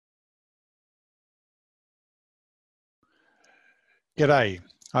G'day,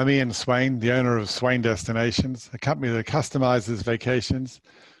 I'm Ian Swain, the owner of Swain Destinations, a company that customizes vacations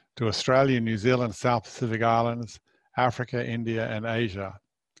to Australia, New Zealand, South Pacific Islands, Africa, India, and Asia.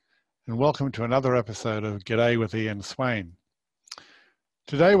 And welcome to another episode of G'day with Ian Swain.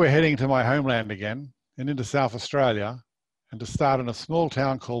 Today we're heading to my homeland again and into South Australia, and to start in a small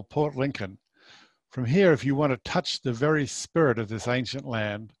town called Port Lincoln. From here, if you want to touch the very spirit of this ancient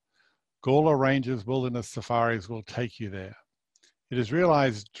land, Gawler Ranges Wilderness Safaris will take you there. It's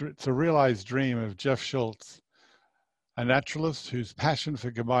a realized dream of Jeff Schultz, a naturalist whose passion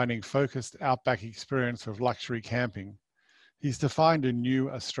for combining focused outback experience with luxury camping. He's defined a new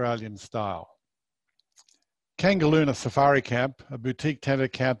Australian style. Kangaloona Safari Camp, a boutique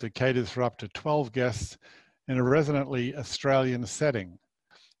tented camp that caters for up to 12 guests in a resonantly Australian setting.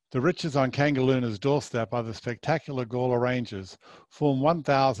 The riches on Kangaloona's doorstep are the spectacular Gawler Ranges, formed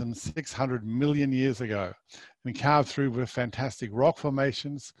 1,600 million years ago and carved through with fantastic rock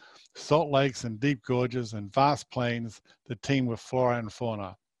formations, salt lakes and deep gorges and vast plains that teem with flora and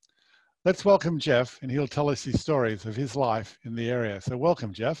fauna. Let's welcome Jeff, and he'll tell us his stories of his life in the area. So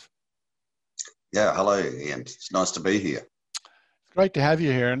welcome, Jeff. Yeah, hello, Ian. It's nice to be here. It's great to have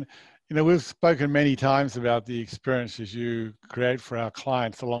you here. And you know, we've spoken many times about the experiences you create for our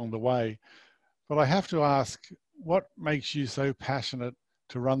clients along the way, but I have to ask, what makes you so passionate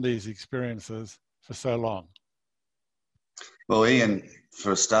to run these experiences for so long? Well, Ian,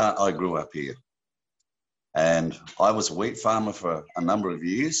 for a start, I grew up here, and I was a wheat farmer for a number of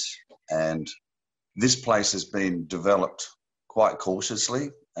years, and this place has been developed quite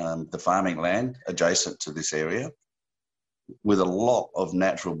cautiously, the farming land adjacent to this area, with a lot of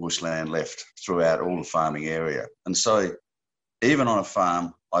natural bushland left throughout all the farming area. And so even on a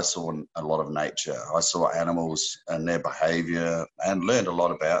farm, I saw a lot of nature. I saw animals and their behaviour and learned a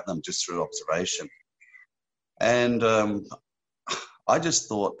lot about them just through observation. And I just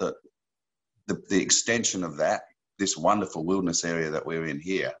thought that the extension of that, this wonderful wilderness area that we're in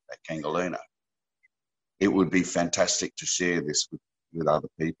here at Kangaloona, it would be fantastic to share this with other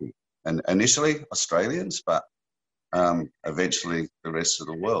people. And initially Australians, but eventually the rest of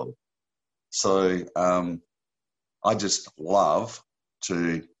the world. So I just love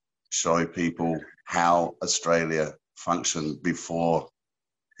to show people how Australia functioned before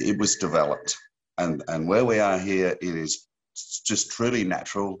it was developed. And where we are here, it is just truly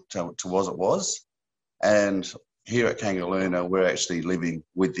natural to what it was. And here at Kangaloona, we're actually living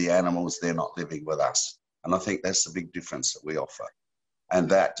with the animals. They're not living with us. And I think that's the big difference that we offer. And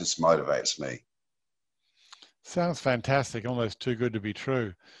that just motivates me. Sounds fantastic, almost too good to be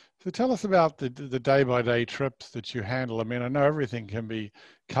true. So tell us about the day-by-day trips that you handle. I mean, I know everything can be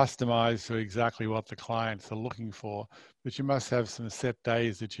customized to exactly what the clients are looking for, but you must have some set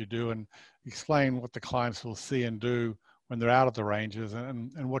days that you do, and explain what the clients will see and do when they're out of the ranges,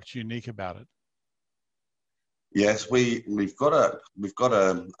 and what's unique about it. Yes, we've got a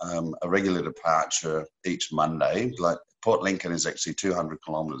regular departure each Monday. Like Port Lincoln is actually 200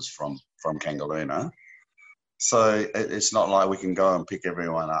 kilometres from Kangaloona. So it's not like we can go and pick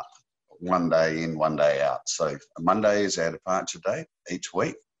everyone up one day in, one day out. So Monday is our departure day each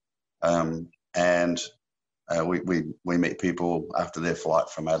week. We meet people after their flight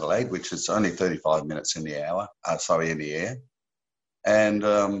from Adelaide, which is only 35 minutes in the air. And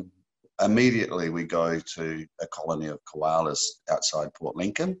immediately we go to a colony of koalas outside Port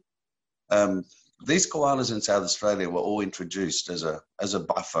Lincoln. These koalas in South Australia were all introduced as a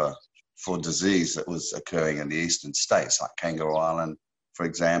buffer for disease that was occurring in the eastern states, like Kangaroo Island, for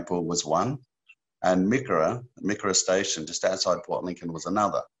example, was one. And Mikara Station, just outside Port Lincoln, was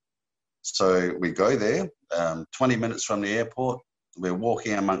another. So we go there, 20 minutes from the airport. We're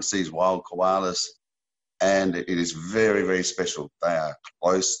walking amongst these wild koalas, and it is very, very special. They are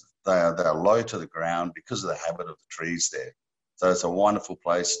close, they are low to the ground because of the habit of the trees there. So it's a wonderful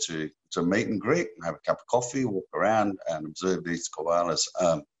place to meet and greet, and have a cup of coffee, walk around and observe these koalas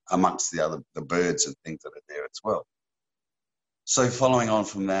amongst the birds and things that are there as well. So following on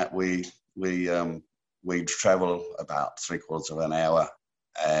from that, we travel about 3/4 of an hour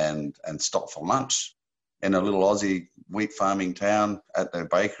and stop for lunch in a little Aussie wheat farming town at their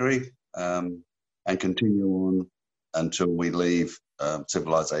bakery, and continue on until we leave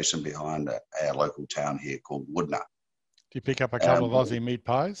civilization behind our local town here called Woodna. Do you pick up a couple of Aussie meat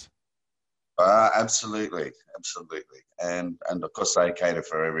pies? Absolutely. And of course they cater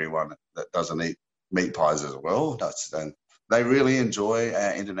for everyone that doesn't eat meat pies as well. And they really enjoy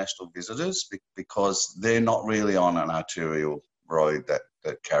our international visitors because they're not really on an arterial road that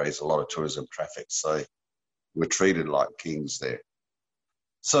carries a lot of tourism traffic. So we're treated like kings there.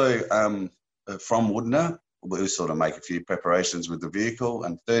 So from Woodna, we sort of make a few preparations with the vehicle,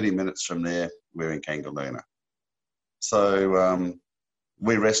 and 30 minutes from there, we're in Kangaloona. So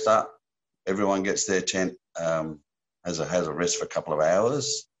we rest up. Everyone gets their tent, has a rest for a couple of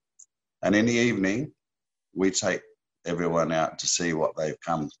hours. And in the evening, we take everyone out to see what they've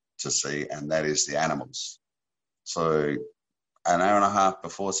come to see, and that is the animals. So an hour and a half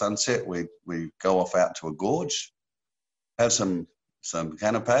before sunset, we go off out to a gorge, have some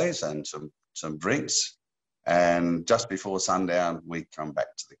canapes and some drinks, and just before sundown, we come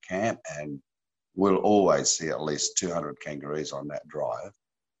back to the camp, and we'll always see at least 200 kangaroos on that drive.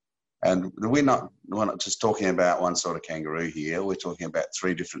 And we're not just talking about one sort of kangaroo here, we're talking about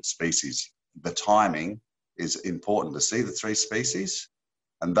 3 different species. The timing is important to see the 3 species,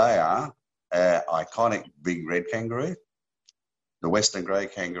 and they are iconic big red kangaroo, the western grey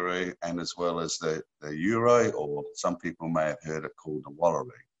kangaroo, and as well as the Euro, or some people may have heard it called the Wallaroo.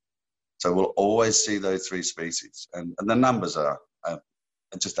 So we'll always see those 3 species, and the numbers are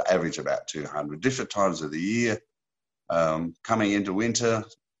just an average about 200. Different times of the year, coming into winter,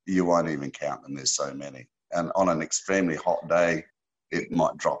 you won't even count them, there's so many. And on an extremely hot day, it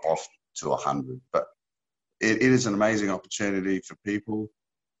might drop off to 100. But it is an amazing opportunity for people.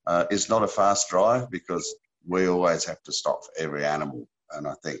 It's not a fast drive because we always have to stop for every animal. And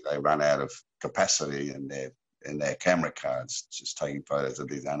I think they run out of capacity in their camera cards, just taking photos of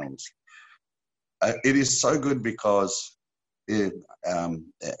these animals. It is so good because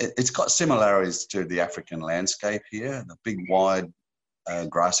it's got similarities to the African landscape here, the big wide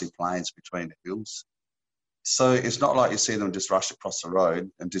grassy plains between the hills. So it's not like you see them just rush across the road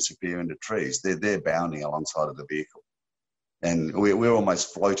and disappear into trees. They're bounding alongside of the vehicle, and we're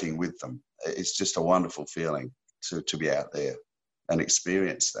almost floating with them. It's just a wonderful feeling to be out there and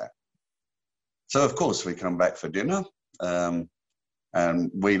experience that. So of course we come back for dinner,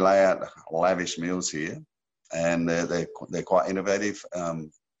 and we lay out lavish meals here, and they're quite innovative.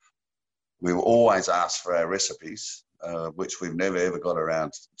 We will always ask for our recipes, which we've never ever got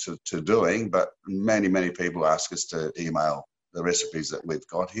around to doing, but many people ask us to email the recipes that we've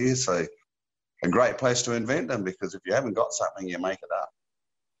got here. So a great place to invent them, because if you haven't got something, you make it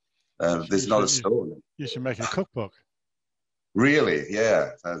up. There's not a store. You should make a cookbook. Really?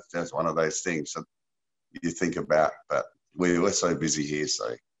 Yeah, that's one of those things that you think about, but we're so busy here.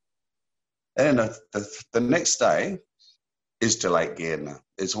 So, and the next day is to Lake Gairdner.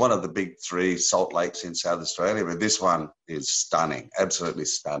 It's one of the big 3 salt lakes in South Australia, but this one is stunning, absolutely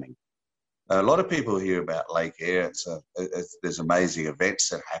stunning. A lot of people hear about Lake Eyre. There's amazing events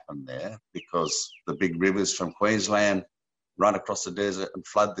that happen there because the big rivers from Queensland run across the desert and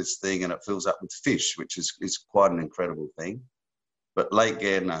flood this thing, and it fills up with fish, which is quite an incredible thing. But Lake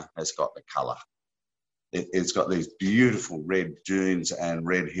Gairdner has got the colour. It's got these beautiful red dunes and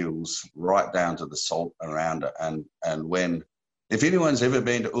red hills right down to the salt around it. And if anyone's ever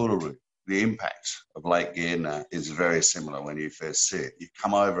been to Uluru, the impact of Lake Gairdner is very similar when you first see it. You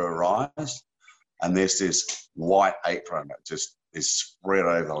come over a rise, and there's this white apron that just is spread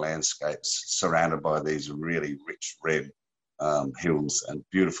over the landscapes, surrounded by these really rich red hills and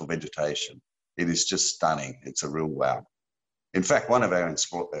beautiful vegetation. It is just stunning. It's a real wow. In fact, one of our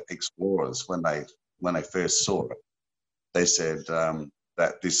explorers, when they first saw it, they said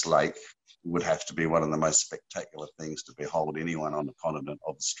that this lake would have to be one of the most spectacular things to behold anyone on the continent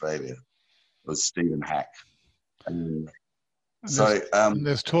of Australia. It was Stephen Hack. And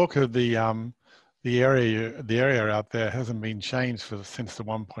there's talk of the area out there hasn't been changed since the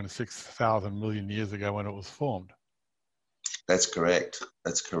 1.6 thousand million years ago when it was formed. That's correct.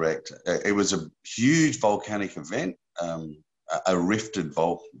 That's correct. It was a huge volcanic event, a rifted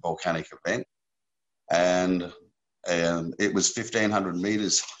volcanic event, and it was 1,500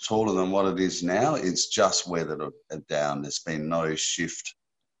 meters taller than what it is now. It's just weathered it down. There's been no shift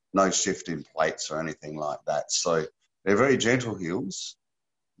in plates or anything like that. So they're very gentle hills,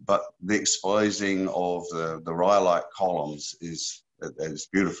 but the exposing of the rhyolite columns is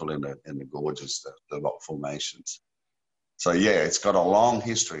beautiful in the gorges, the rock formations. So yeah, it's got a long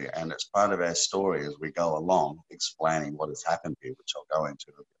history, and it's part of our story as we go along, explaining what has happened here, which I'll go into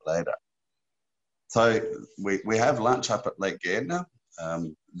a bit later. So we have lunch up at Lake Gairdner.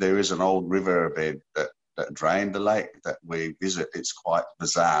 There is an old riverbed that drained the lake that we visit. It's quite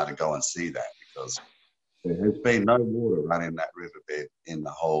bizarre to go and see that because there has been no water running that riverbed in the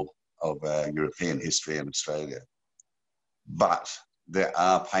whole of European history in Australia. But there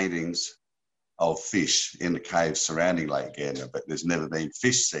are paintings of fish in the caves surrounding Lake Gairdner, but there's never been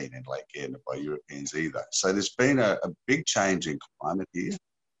fish seen in Lake Gairdner by Europeans either. So there's been a big change in climate here.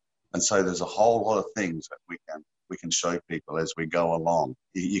 And so there's a whole lot of things that we can show people as we go along.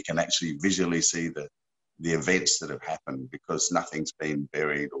 You can actually visually see the the events that have happened, because nothing's been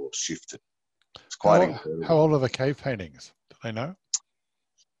buried or shifted. It's quite How incredible. old are the cave paintings? Do they know?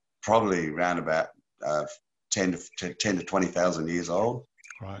 Probably around about 10 to 20,000 years old.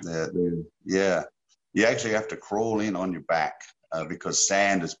 Right. Yeah. You actually have to crawl in on your back because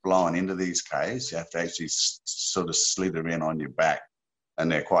sand is blowing into these caves. You have to actually sort of slither in on your back,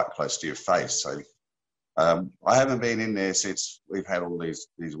 and they're quite close to your face. So I haven't been in there since we've had all these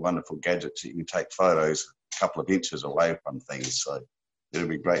wonderful gadgets that you can take photos a couple of inches away from things. So it'll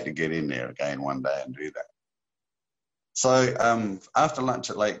be great to get in there again one day and do that. So after lunch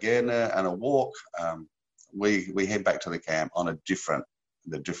at Lake Gairdner and a walk, we head back to the camp on the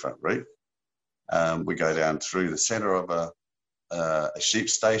different route. We go down through the centre of a sheep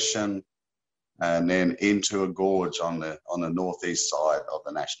station, and then into a gorge on the northeast side of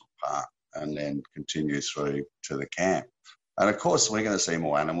the national park, and then continue through to the camp. And of course, we're going to see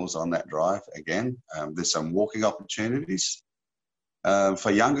more animals on that drive again. There's some walking opportunities. For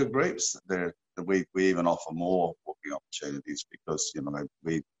younger groups, we even offer more walking opportunities because, you know,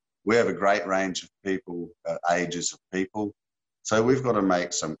 we have a great range of people, ages of people. So we've got to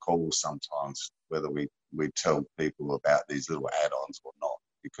make some calls sometimes, whether we tell people about these little add-ons or not,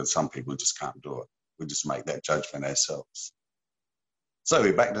 because some people just can't do it. We just make that judgment ourselves. So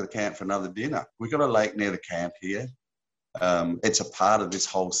we're back to the camp for another dinner. We've got a lake near the camp here. It's a part of this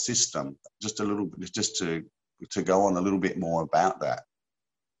whole system. Just to go on a little bit more about that.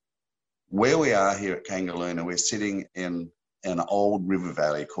 Where we are here at Kangaloona, we're sitting in an old river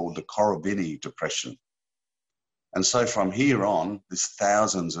valley called the Corribini Depression. And so from here on, there's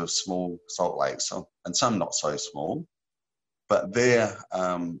thousands of small salt lakes, and some not so small, but they're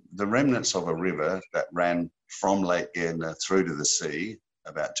the remnants of a river that ran from Lake Gairdner through to the sea,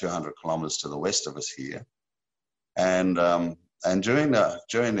 about 200 kilometres to the west of us here. And during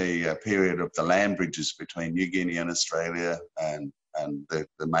the period of the land bridges between New Guinea and Australia and the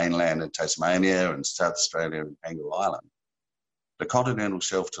mainland of Tasmania and South Australia and Kangaroo Island, the continental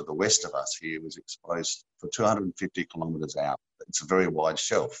shelf to the west of us here was exposed for 250 kilometres out. It's a very wide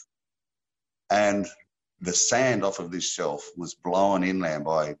shelf. And the sand off of this shelf was blown inland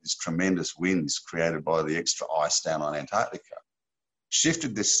by these tremendous winds created by the extra ice down on Antarctica,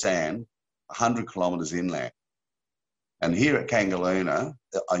 shifted this sand 100 kilometres inland. And here at Kangaloona,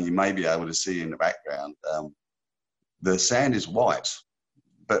 you may be able to see in the background, the sand is white,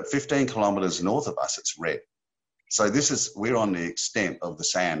 but 15 kilometres north of us, it's red. So we're on the extent of the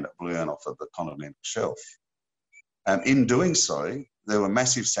sand that blew in off of the continental shelf. In doing so, there were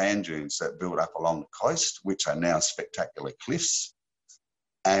massive sand dunes that built up along the coast, which are now spectacular cliffs,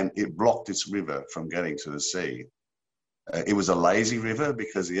 and it blocked this river from getting to the sea. It was a lazy river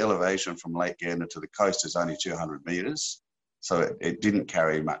because the elevation from Lake Gairdner to the coast is only 200 metres, so it didn't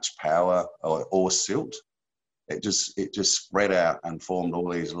carry much power or silt. It just spread out and formed all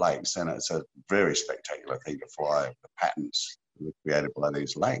these lakes, and it's a very spectacular thing to fly over the patterns created by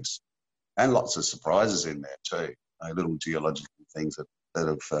these lakes, and lots of surprises in there too, little geological things that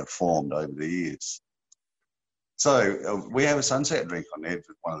have formed over the years. So we have a sunset drink on the edge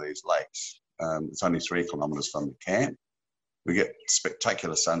of one of these lakes. It's only 3 kilometres from the camp. We get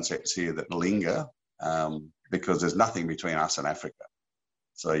spectacular sunsets here that linger because there's nothing between us and Africa.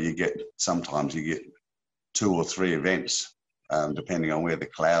 So sometimes you get 2 or 3 events, depending on where the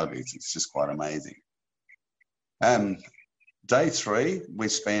cloud is. It's just quite amazing. Day 3, we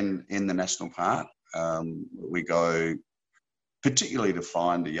spend in the national park. We go particularly to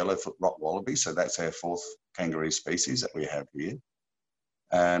find the yellowfoot rock wallaby. So that's our 4th kangaroo species that we have here.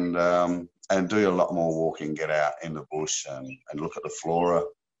 And do a lot more walking, get out in the bush and look at the flora.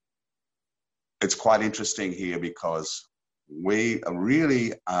 It's quite interesting here because we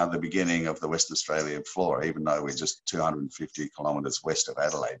really are the beginning of the Western Australian flora, even though we're just 250 kilometres west of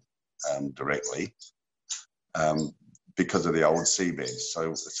Adelaide directly, because of the old seabeds.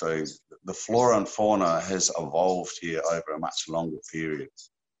 So the flora and fauna has evolved here over a much longer period.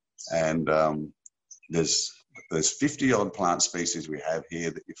 And there's 50 odd plant species we have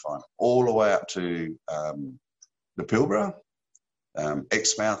here that you find all the way up to the Pilbara,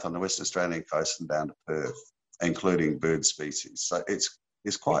 Exmouth on the West Australian coast and down to Perth, including bird species. So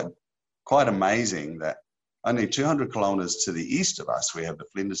it's quite amazing that only 200 kilometres to the east of us, we have the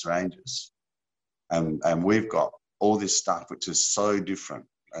Flinders Ranges. And we've got all this stuff which is so different.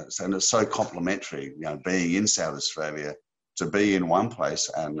 And it's so complementary, you know, being in South Australia, to be in one place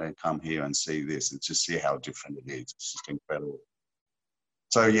and then come here and see this and just see how different it is. It's just incredible.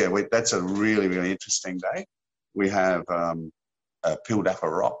 So yeah, that's a really, really interesting day. We have Pildappa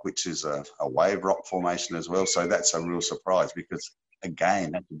Rock, which is a wave rock formation as well. So that's a real surprise because,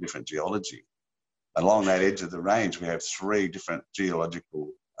 again, that's a different geology. along that edge of the range, we have 3 different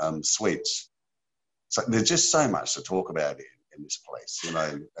geological suites. So there's just so much to talk about in this place, you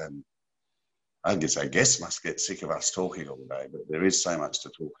know. And I guess our guests must get sick of us talking all day, but there is so much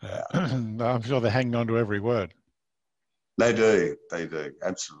to talk about. I'm sure they're hanging on to every word. They do,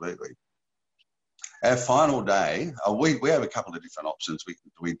 absolutely. Our final day, we have a couple of different options.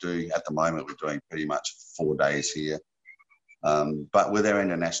 We do, at the moment, we're doing pretty much 4 days here. But with our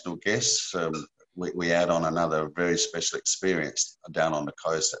international guests, we add on another very special experience down on the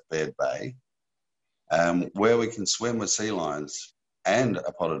coast at Baird Bay, where we can swim with sea lions and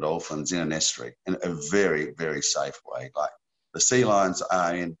apodal dolphins in an estuary in a very, very safe way. Like, the sea lions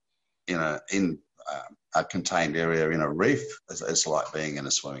are in a contained area in a reef. It's like being in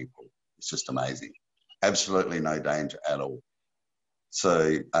a swimming pool. It's just amazing. Absolutely no danger at all.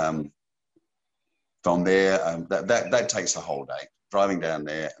 So from there, that takes the whole day. Driving down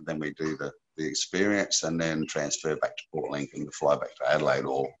there, and then we do the experience, and then transfer back to Port Lincoln to fly back to Adelaide,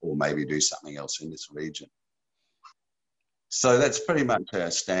 or maybe do something else in this region. So that's pretty much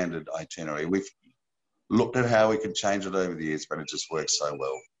our standard itinerary. We've looked at how we could change it over the years, but it just works so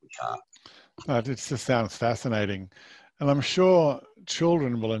well, we can't. It just sounds fascinating. And I'm sure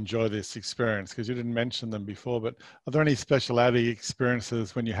children will enjoy this experience, because you didn't mention them before, but are there any special added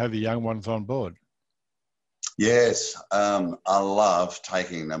experiences when you have the young ones on board? Yes, I love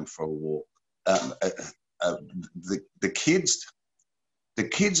taking them for a walk. The kids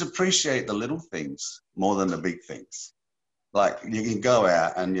appreciate the little things more than the big things. Like, you can go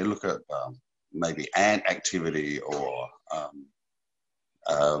out and you look at maybe ant activity, or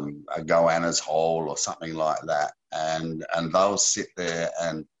a goanna's hole or something like that, and they'll sit there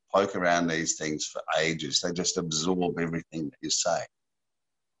and poke around these things for ages. They just absorb everything that you say.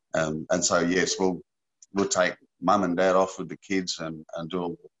 And so, yes, we'll take mum and dad off with the kids and do a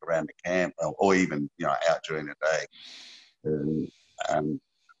walk around the camp, or even, you know, out during the day, and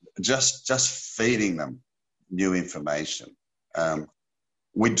just feeding them new information.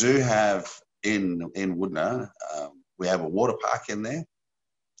 We do have in Woodner, we have a water park in there.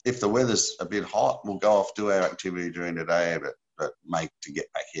 If the weather's a bit hot, we'll go off, do our activity during the day, but make to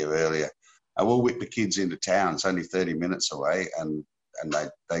get back here earlier. And we'll whip the kids into town. It's only 30 minutes away, and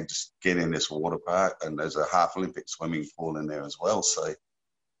they just get in this water park, and there's a half Olympic swimming pool in there as well. So,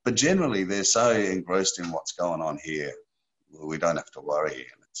 but generally they're so engrossed in what's going on here, we don't have to worry.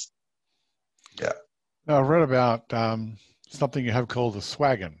 Yeah. Now, I've read about something you have called a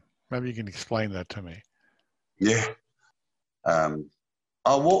swaggin. Maybe you can explain that to me. Yeah.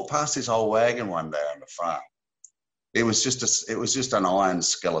 I walked past this old wagon one day on the farm. It was just an iron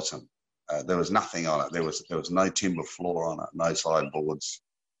skeleton. There was nothing on it. There was no timber floor on it, no sideboards,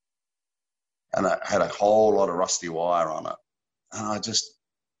 and it had a whole lot of rusty wire on it. And I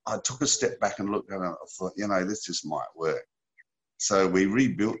took a step back and looked at it. I thought, you know, this just might work. So we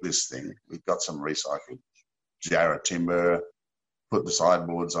rebuilt this thing. We've got some recycled jarrah timber, put the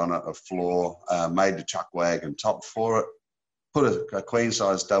sideboards on it, a floor, made the chuck wagon top for it, put a queen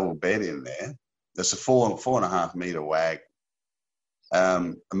size double bed in there. That's a 4.5 metre wagon.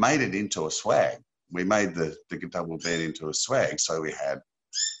 Made it into a swag. We made the double bed into a swag. So we had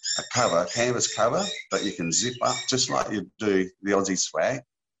a canvas cover that you can zip up, just like you do the Aussie swag.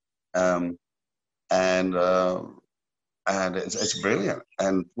 And it's brilliant.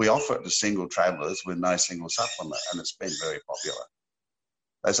 And we offer it to single travellers with no single supplement, and it's been very popular.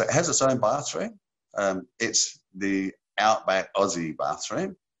 It has its own bathroom. It's the Outback Aussie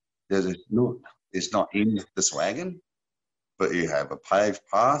bathroom. It's not in this wagon, but you have a paved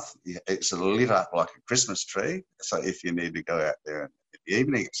path. It's lit up like a Christmas tree. So if you need to go out there in the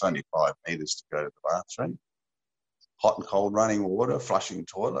evening, it's only 5 metres to go to the bathroom. Hot and cold running water, flushing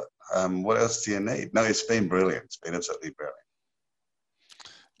toilet. What else do you need? No, it's been brilliant. It's been absolutely brilliant.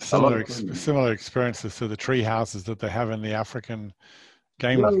 Similar experiences to the tree houses that they have in the African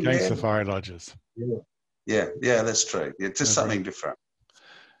game safari lodges. Yeah, that's true. It's just something different.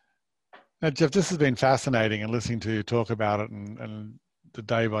 Now, Jeff, this has been fascinating, and listening to you talk about it, and the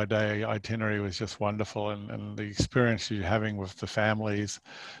day-by-day itinerary was just wonderful, and the experience you're having with the families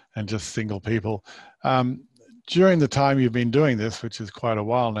and just single people. During the time you've been doing this, which is quite a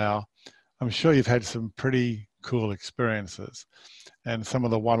while now, I'm sure you've had some pretty cool experiences and some of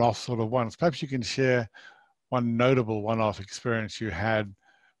the one-off sort of ones. Perhaps you can share one notable one-off experience you had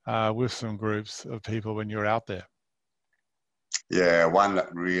with some groups of people when you were out there. Yeah, one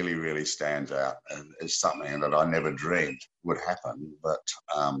that really, really stands out, and is something that I never dreamed would happen. But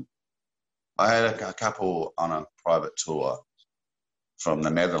I had a couple on a private tour from the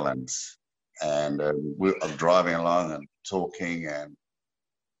Netherlands, and we were driving along and talking, and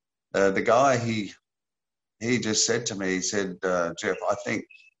the guy, he he just said to me, he said, Jeff, I think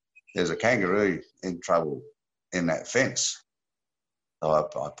there's a kangaroo in trouble in that fence. So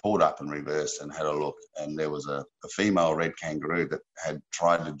I pulled up and reversed and had a look, and there was a female red kangaroo that had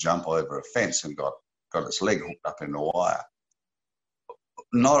tried to jump over a fence and got its leg hooked up in the wire.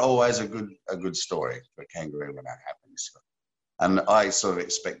 Not always a good story for a kangaroo when that happens. And I sort of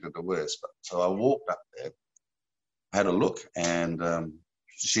expected the worst. But so I walked up there, had a look, and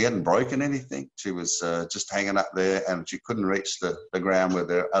she hadn't broken anything. She was just hanging up there, and she couldn't reach the ground with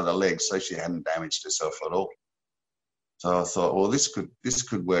her other legs, so she hadn't damaged herself at all. So I thought, well, this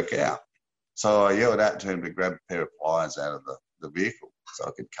could work out. So I yelled out to him to grab a pair of pliers out of the vehicle so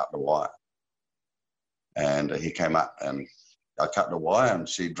I could cut the wire. And he came up and I cut the wire, and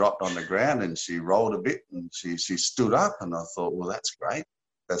she dropped on the ground and she rolled a bit, and she stood up, and I thought, well, that's great.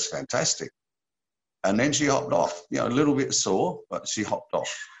 That's fantastic. And then she hopped off, a little bit sore, but she hopped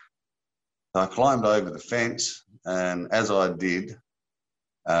off. So I climbed over the fence, and as I did,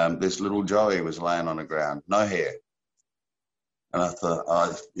 this little Joey was laying on the ground, no hair. And I thought,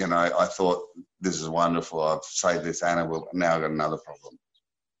 I thought, this is wonderful. I've saved this animal. Now I've got another problem.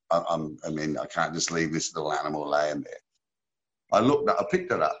 I can't just leave this little animal laying there. I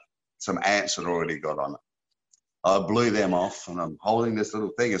picked it up. Some ants had already got on it. I blew them off, and I'm holding this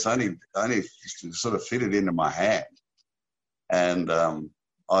little thing. It's only sort of fitted into my hand. And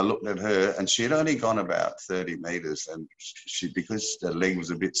I looked at her, and she had only gone about 30 meters, and because her leg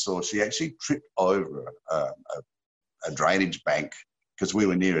was a bit sore, she actually tripped over a drainage bank because we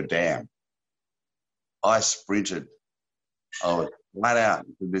were near a dam. I sprinted. I was flat out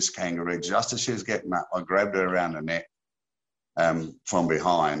with this kangaroo. Just as she was getting up, I grabbed her around the neck from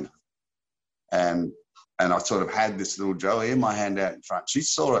behind, and I sort of had this little Joey in my hand out in front. She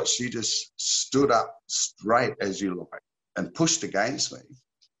saw it. She just stood up straight as you like and pushed against me.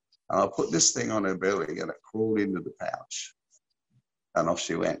 And I put this thing on her belly, and it crawled into the pouch, and off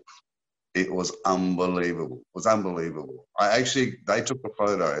she went. It was unbelievable. It was unbelievable. They took a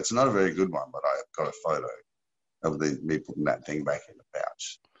photo. It's not a very good one, but I got a photo of me putting that thing back in the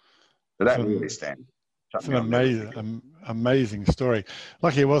pouch. So that really stands. It's an amazing story.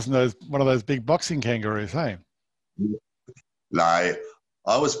 Lucky it wasn't one of those big boxing kangaroos, hey? No,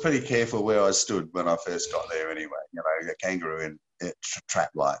 I was pretty careful where I stood when I first got there anyway. A kangaroo in a trap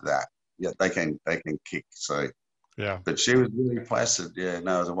like that, they can kick. So yeah. But she was really placid. Yeah,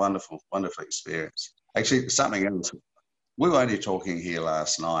 no, it was a wonderful, wonderful experience. Actually, something else. We were only talking here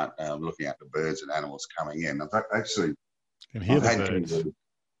last night, looking at the birds and animals coming in. In fact, actually, can hear the birds.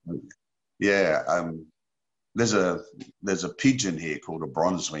 Yeah, there's a pigeon here called a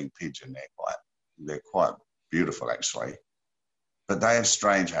bronze-winged pigeon. They're quite beautiful, actually, but they have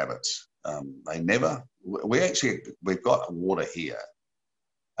strange habits. We've got water here.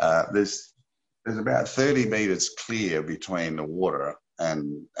 There's about 30 meters clear between the water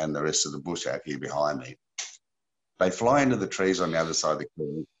and the rest of the bush out here behind me. They fly into the trees on the other side of the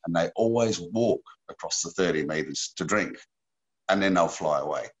clearing, and they always walk across the 30 meters to drink, and then they'll fly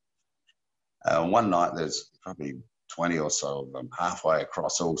away. One night, there's probably 20 or so of them halfway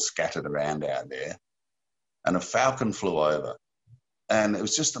across, all scattered around out there, and a falcon flew over, and it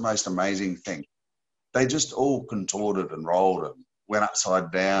was just the most amazing thing. They just all contorted and rolled and went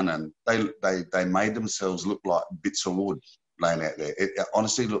upside down, and they made themselves look like bits of wood laying out there. It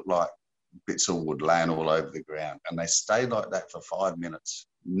honestly looked like bits of wood laying all over the ground, and they stayed like that for 5 minutes,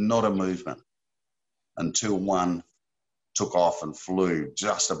 not a movement, until one took off and flew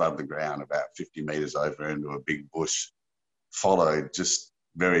just above the ground about 50 meters over into a big bush, followed just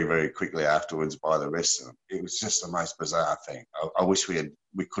very, very quickly afterwards by the rest of them. It was just the most bizarre thing. I wish we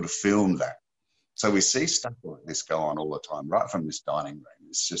could have filmed that. So we see stuff like this go on all the time, right from this dining room.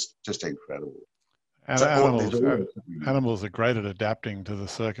 It's just incredible. And animals are great at adapting to the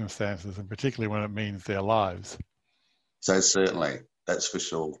circumstances, and particularly when it means their lives. So certainly, that's for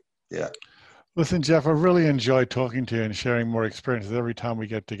sure. Yeah. Listen, Jeff, I really enjoyed talking to you and sharing more experiences. Every time we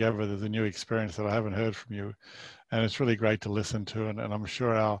get together, there's a new experience that I haven't heard from you. And it's really great to listen to. And I'm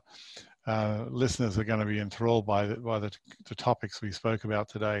sure our listeners are going to be enthralled by the topics we spoke about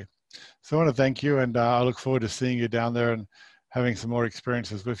today. So I want to thank you, and I look forward to seeing you down there and having some more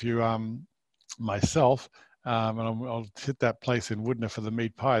experiences with you myself. And I'll hit that place in Woodner for the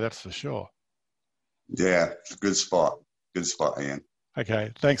meat pie, that's for sure. Yeah, it's a good spot. Good spot, Ian.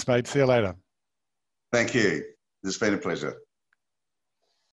 Okay, thanks, mate. See you later. Thank you. It's been a pleasure.